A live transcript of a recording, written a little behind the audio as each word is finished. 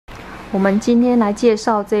我们今天来介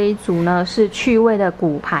绍这一组呢，是趣味的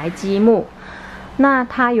骨牌积木。那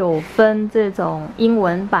它有分这种英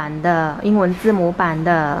文版的、英文字母版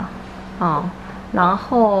的，然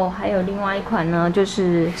后还有另外一款呢，就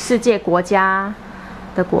是世界国家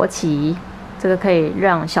的国旗，这个可以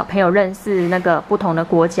让小朋友认识那个不同的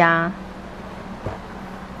国家。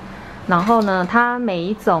然后呢，它每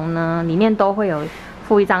一种呢里面都会有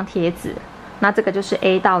附一张贴纸，那这个就是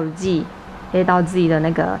A 到 Z 的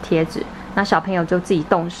那个贴纸，那小朋友就自己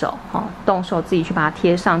动手，动手自己去把它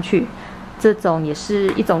贴上去，这种也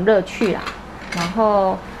是一种乐趣啦。然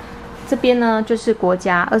后这边呢就是国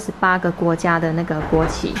家28个国家的那个国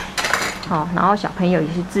旗，然后小朋友也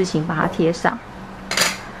是自行把它贴上。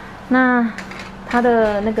那它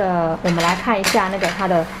的那个，我们来看一下那个它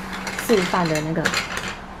的示范的那个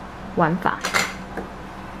玩法。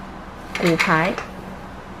骨牌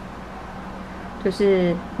就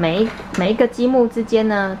是每一个积木之间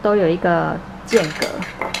呢都有一个间隔。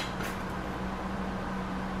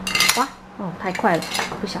哇，太快了，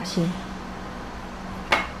不小心。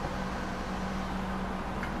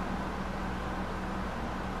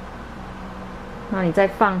那你在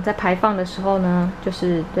排放的时候呢，就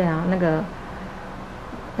是对啊，那个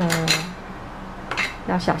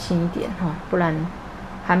要小心一点不然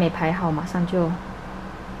还没排好，马上就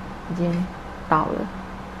已经倒了。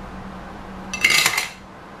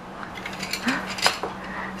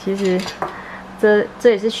其实这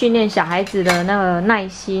也是训练小孩子的那个耐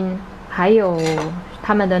心，还有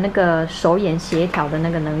他们的那个手眼协调的那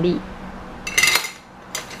个能力。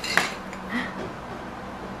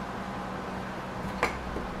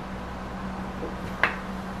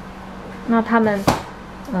那他们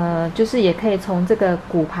就是也可以从这个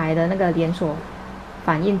骨牌的那个连锁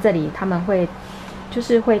反应这里，他们会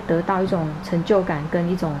得到一种成就感跟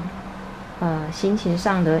一种心情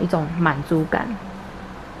上的一种满足感。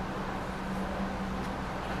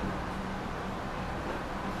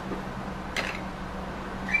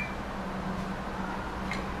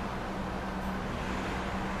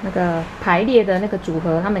那个排列的那个组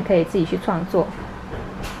合，他们可以自己去创作。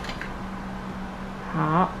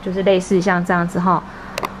好，就是类似像这样子哈。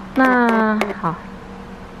那好，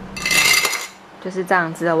就是这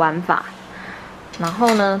样子的玩法。然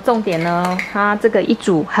后呢，重点呢，它这个一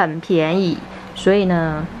组很便宜，所以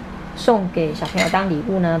呢，送给小朋友当礼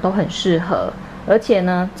物呢都很适合。而且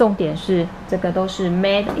呢，重点是这个都是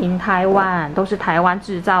Made in Taiwan， 都是台湾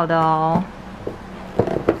制造的哦。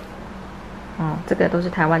这个都是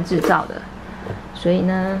台湾制造的，所以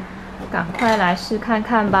呢，赶快来试看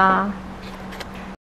看吧。